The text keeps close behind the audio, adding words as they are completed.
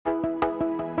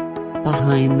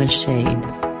Behind the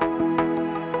Shades.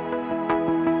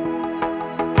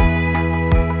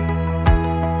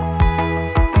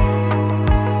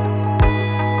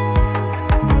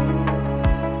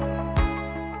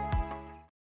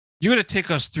 You're going to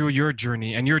take us through your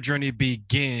journey, and your journey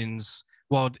begins,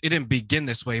 well, it didn't begin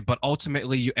this way, but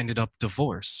ultimately you ended up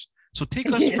divorced. So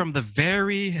take us from the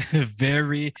very,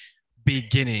 very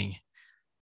beginning.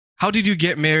 How did you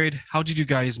get married? How did you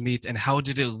guys meet? And how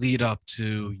did it lead up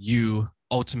to you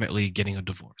ultimately getting a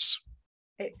divorce?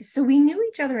 So we knew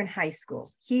each other in high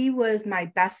school. He was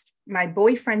my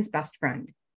boyfriend's best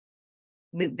friend.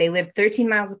 They lived 13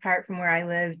 miles apart from where I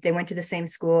lived. They went to the same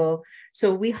school.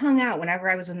 So we hung out whenever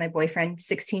I was with my boyfriend,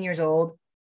 16 years old.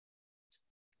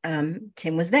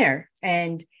 Tim was there.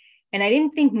 And I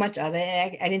didn't think much of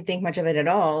it. I didn't think much of it at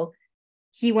all.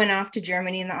 He went off to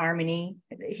Germany in the army.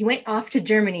 He went off to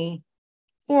Germany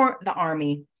for the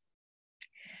army.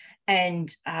 And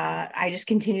I just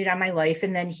continued on my life.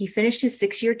 And then he finished his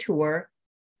 6-year tour,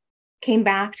 came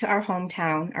back to our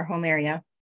hometown, our home area,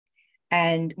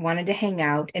 and wanted to hang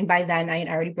out. And by then I had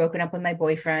already broken up with my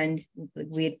boyfriend.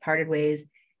 We had parted ways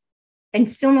and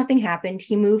still nothing happened.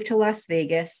 He moved to Las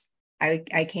Vegas.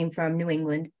 I came from New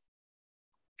England.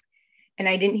 And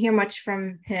I didn't hear much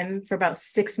from him for about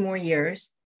 6 more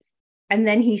years. And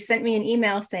then he sent me an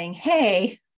email saying,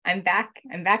 "Hey, I'm back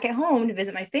at home to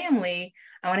visit my family.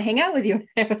 I want to hang out with you."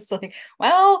 And I was like,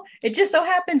 well, it just so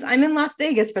happens I'm in Las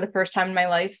Vegas for the first time in my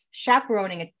life,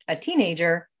 chaperoning a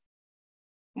teenager.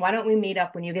 Why don't we meet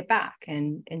up when you get back?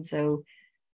 And so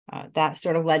that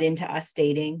sort of led into us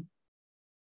dating.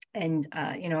 And,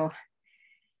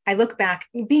 I look back,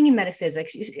 being in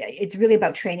metaphysics, it's really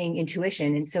about training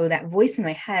intuition. And so that voice in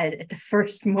my head at the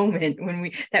first moment,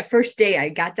 that first day I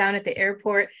got down at the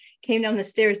airport, came down the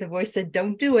stairs, the voice said,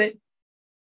 "Don't do it."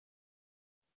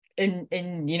 And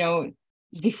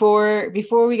before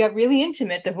we got really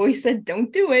intimate, the voice said,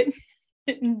 "Don't do it."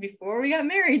 And before we got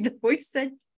married, the voice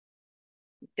said,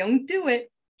 "Don't do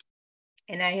it."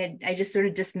 And I just sort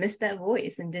of dismissed that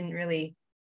voice and didn't really,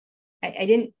 I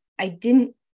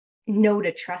didn't know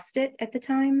to trust it at the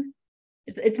time.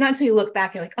 It's not until you look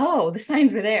back, you're like, oh, the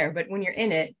signs were there. But when you're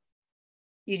in it,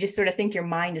 you just sort of think your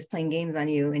mind is playing games on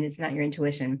you and it's not your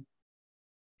intuition.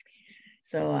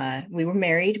 So we were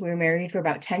married. We were married for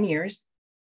about 10 years.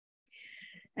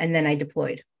 And then I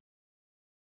deployed.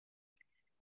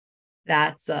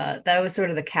 That was sort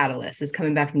of the catalyst, is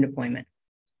coming back from deployment.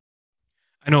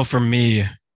 I know for me,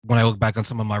 when I look back on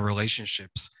some of my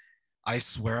relationships, I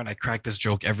swear, and I crack this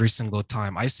joke every single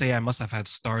time, I say I must have had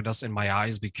stardust in my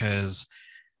eyes because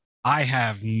I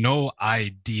have no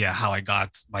idea how I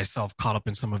got myself caught up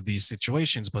in some of these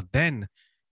situations. But then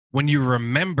when you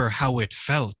remember how it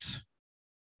felt,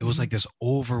 it was like this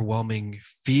overwhelming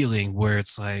feeling where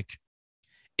it's like,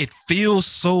 it feels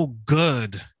so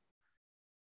good,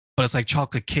 but it's like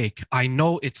chocolate cake. I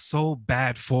know it's so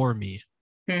bad for me.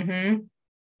 Mm-hmm.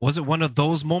 Was it one of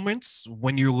those moments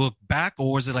when you look back,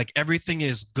 or was it like everything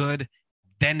is good,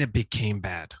 then it became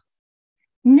bad?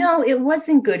 No, it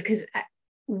wasn't good because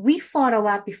we fought a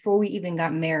lot before we even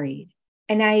got married.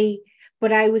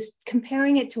 But I was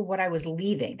comparing it to what I was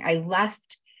leaving. I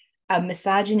left a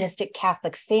misogynistic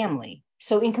Catholic family.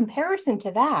 So in comparison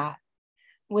to that,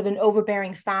 with an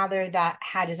overbearing father that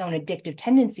had his own addictive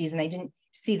tendencies, and I didn't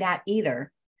see that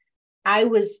either, I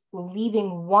was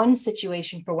leaving one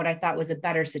situation for what I thought was a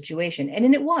better situation.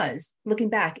 And it was, looking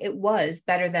back, it was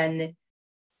better than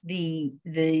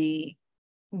the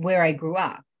where I grew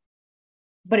up,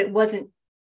 but it wasn't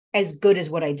as good as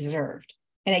what I deserved.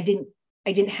 And I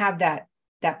didn't have that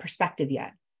perspective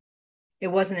yet. It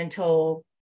wasn't until,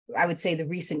 I would say, the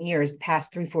recent years, the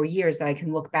past 3-4 years, that I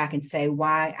can look back and say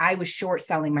why I was short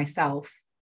selling myself,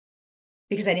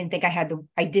 because I didn't think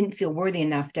I didn't feel worthy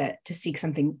enough to seek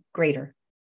something greater.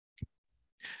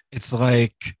 It's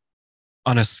like,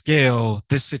 on a scale,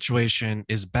 this situation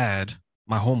is bad,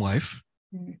 my home life,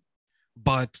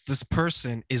 but this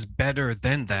person is better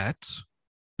than that,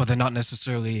 but they're not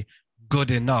necessarily good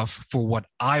enough for what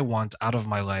I want out of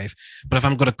my life. But if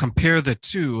I'm going to compare the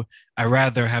two, I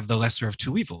rather have the lesser of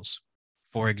two evils.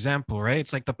 For example, right?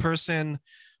 It's like the person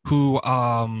who's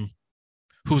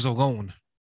alone.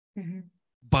 Mm-hmm.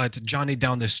 But Johnny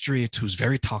down the street, who's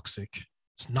very toxic,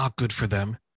 it's not good for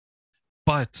them,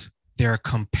 but they're a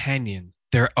companion.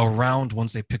 They're around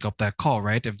once they pick up that call,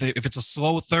 right? If it's a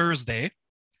slow Thursday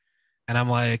and I'm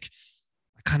like,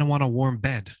 I kind of want a warm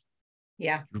bed.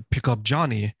 Yeah. You pick up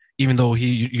Johnny, even though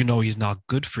he's not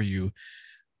good for you.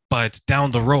 But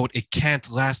down the road, it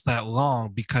can't last that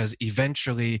long because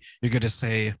eventually you're going to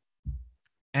say,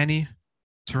 Annie,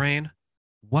 Terrain,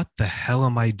 what the hell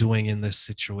am I doing in this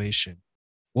situation?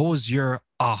 What was your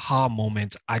aha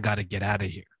moment? I got to get out of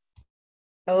here.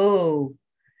 Oh,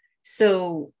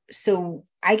 so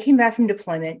I came back from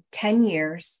deployment 10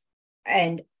 years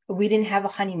and we didn't have a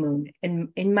honeymoon. And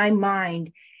in my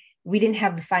mind, we didn't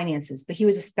have the finances, but he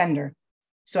was a spender.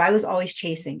 So I was always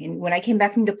chasing. And when I came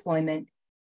back from deployment,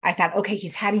 I thought, okay,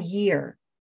 he's had a year.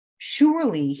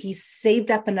 Surely he's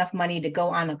saved up enough money to go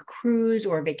on a cruise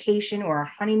or a vacation or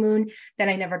a honeymoon that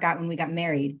I never got when we got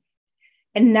married.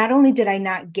 And not only did I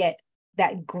not get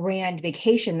that grand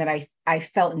vacation that I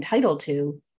felt entitled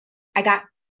to, I got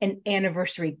an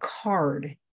anniversary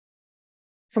card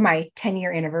for my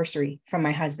 10-year anniversary from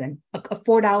my husband, a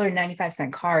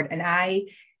 $4.95 card. And I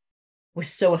was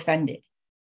so offended.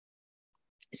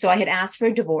 So I had asked for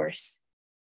a divorce,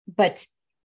 but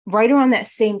right around that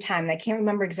same time, and I can't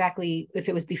remember exactly if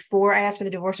it was before I asked for the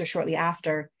divorce or shortly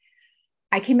after,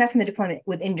 I came back from the deployment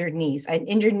with injured knees. I had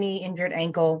injured knee, injured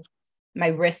ankle. My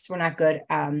wrists were not good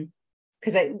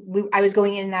because I was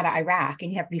going in and out of Iraq,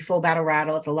 and you have to be full battle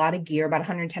rattle. It's a lot of gear, about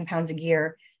 110 pounds of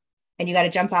gear. And you got to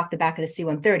jump off the back of the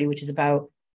C-130, which is about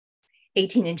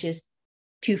 18 inches,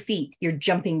 2 feet. You're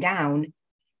jumping down,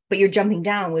 but you're jumping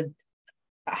down with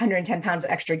 110 pounds of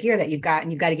extra gear that you've got,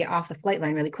 and you've got to get off the flight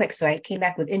line really quick. So I came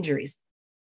back with injuries.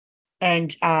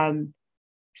 And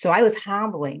so I was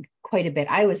hobbling quite a bit.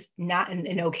 I was not in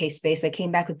an okay space. I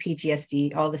came back with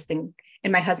PTSD, all this thing.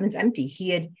 And my husband's empty. He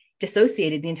had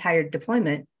dissociated the entire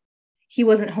deployment. He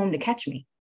wasn't home to catch me.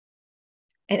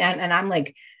 And I'm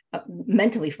like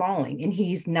mentally falling, and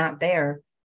he's not there.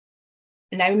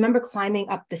 And I remember climbing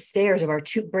up the stairs of our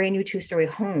brand new 2-story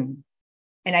home.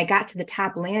 And I got to the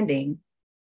top landing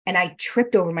and I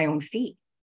tripped over my own feet.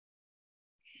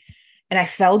 And I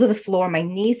fell to the floor. My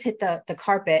knees hit the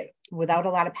carpet without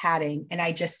a lot of padding. And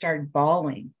I just started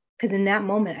bawling, because in that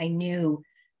moment, I knew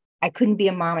I couldn't be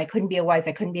a mom. I couldn't be a wife.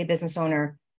 I couldn't be a business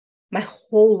owner. My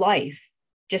whole life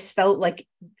just felt like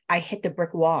I hit the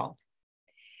brick wall.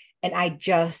 And I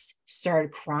just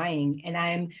started crying. And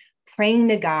I'm praying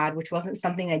to God, which wasn't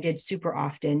something I did super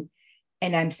often.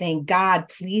 And I'm saying,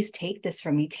 God, please take this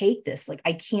from me. Take this. Like,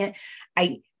 I can't,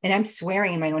 and I'm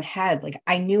swearing in my own head. Like,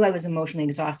 I knew I was emotionally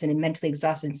exhausted and mentally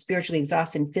exhausted and spiritually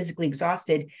exhausted and physically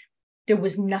exhausted. There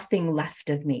was nothing left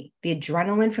of me. The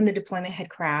adrenaline from the deployment had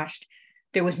crashed.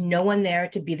 There was no one there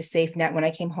to be the safe net when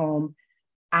I came home.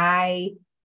 I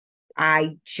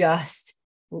just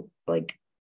like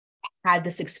had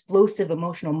this explosive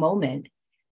emotional moment.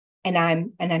 And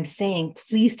I'm saying,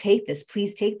 please take this,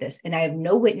 please take this. And I have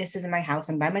no witnesses in my house.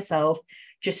 I'm by myself,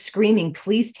 just screaming,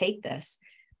 please take this.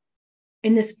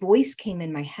 And this voice came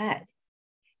in my head.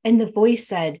 And the voice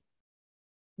said,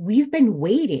 we've been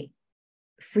waiting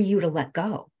for you to let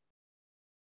go.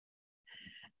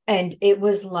 And it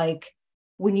was like,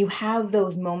 when you have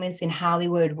those moments in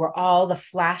Hollywood where all the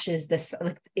flashes,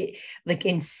 like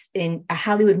in a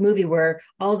Hollywood movie where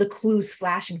all the clues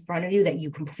flash in front of you that you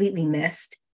completely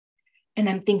missed. And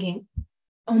I'm thinking,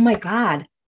 oh my God,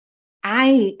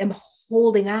 I am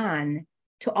holding on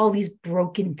to all these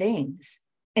broken things.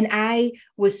 And I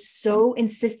was so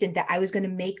insistent that I was going to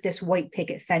make this white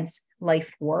picket fence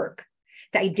life work,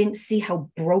 that I didn't see how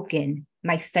broken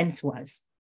my fence was.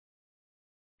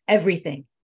 Everything.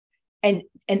 And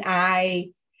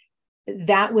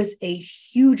that was a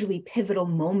hugely pivotal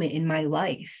moment in my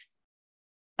life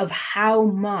of how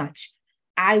much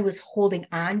I was holding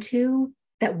on to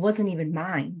that wasn't even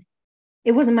mine.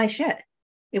 It wasn't my shit.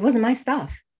 It wasn't my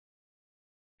stuff.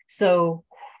 So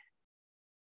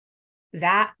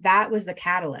that was the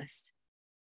catalyst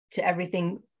to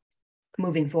everything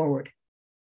moving forward.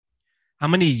 How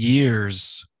many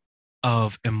years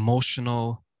of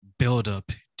emotional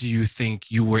buildup do you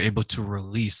think you were able to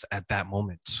release at that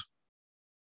moment?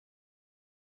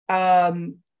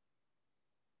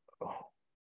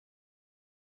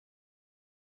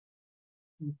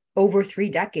 Over 3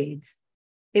 decades.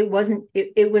 It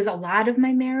was a lot of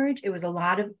my marriage. It was a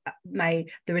lot of the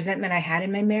resentment I had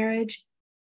in my marriage,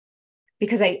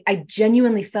 because I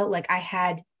genuinely felt like I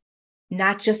had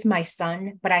not just my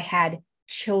son, but I had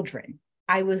children.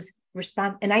 I was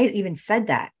and I had even said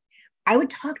that. I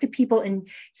would talk to people and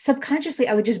subconsciously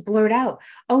I would just blurt out,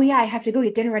 oh yeah, I have to go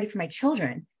get dinner ready for my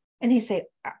children. And they say,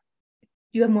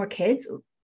 you have more kids?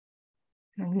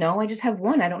 I'm like, no, I just have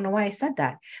one. I don't know why I said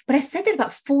that. But I said that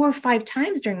about 4 or 5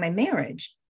 times during my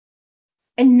marriage,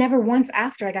 and never once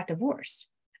after I got divorced.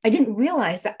 I didn't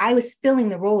realize that I was filling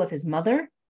the role of his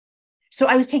mother. So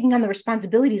I was taking on the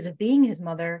responsibilities of being his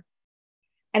mother,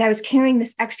 and I was carrying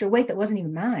this extra weight that wasn't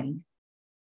even mine.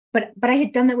 But I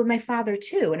had done that with my father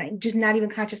too, and I'm just not even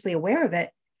consciously aware of it.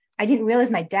 I didn't realize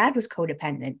my dad was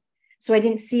codependent. So I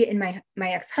didn't see it in my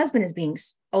ex-husband as being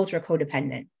ultra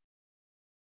codependent.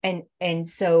 And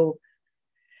so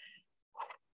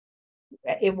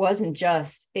it was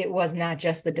not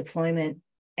just the deployment,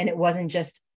 and it wasn't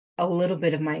just a little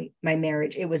bit of my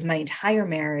marriage. It was my entire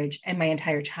marriage and my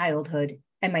entire childhood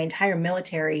and my entire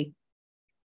military,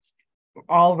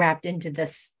 all wrapped into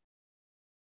this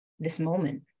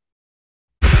moment.